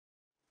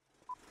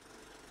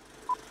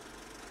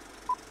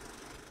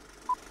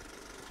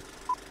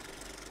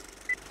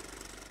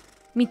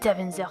Meet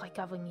Devin there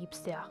recovering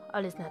Hipster.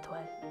 All is not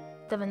well.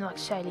 Devin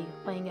walks shyly,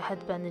 wearing a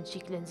headband and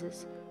cheek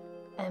lenses.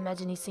 I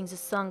imagine he sings a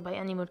song by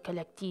Animal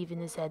Collective in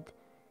his head.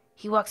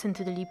 He walks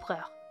into the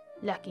libraire,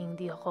 lacking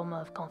the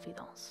aroma of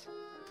confidence.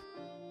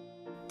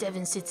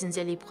 Devin sits in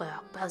the libraire,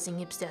 browsing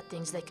hipster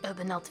things like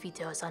Urban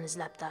Outfitters on his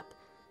laptop.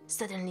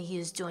 Suddenly he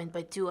is joined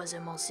by two other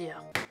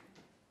monsieurs.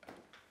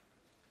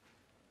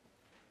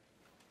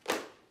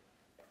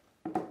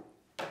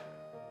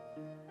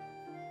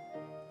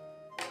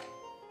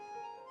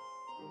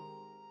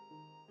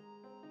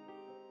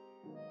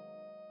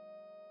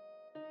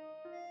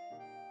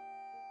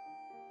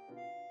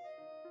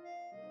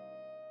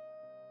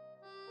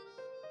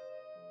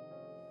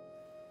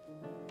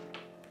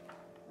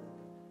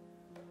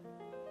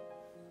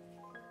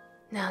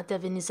 Now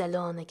Devin is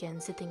alone again,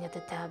 sitting at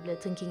the table,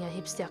 drinking a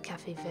hipster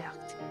café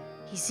vert.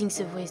 He thinks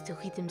of ways to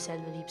rid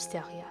himself of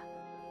hipsteria.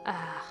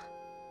 Ah,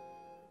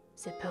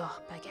 the poor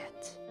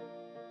baguette.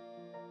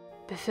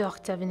 Before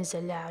Devin is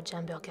a large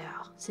hamburger.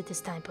 It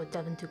is time for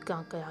Devin to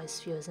conquer his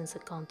fears and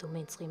succumb to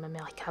mainstream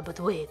America. But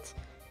wait,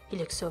 he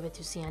looks over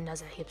to see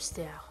another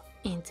hipster,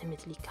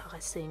 intimately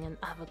caressing an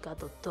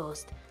avocado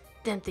toast,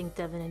 tempting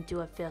Devin into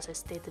a further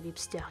state of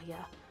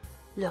hipsteria.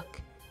 Look,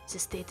 the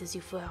state is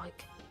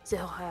euphoric, the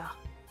horror.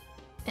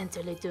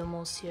 Enter les deux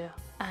monsieurs,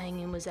 eyeing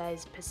him with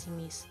eyes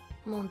pessimist.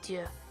 Mon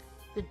Dieu,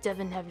 would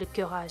Devin have the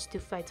courage to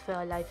fight for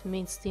a life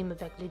mainstream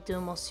avec les deux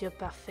monsieurs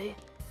parfaits?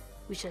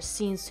 We shall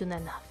see soon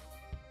enough.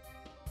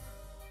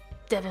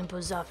 Devin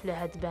pulls off the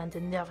headband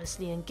and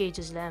nervously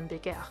engages the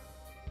hamburger.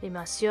 Les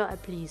monsieurs are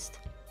pleased.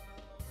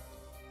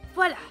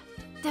 Voilà,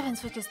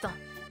 Devin's truc est temps.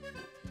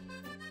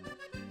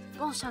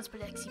 Bonne chance pour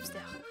l'ex-hipster.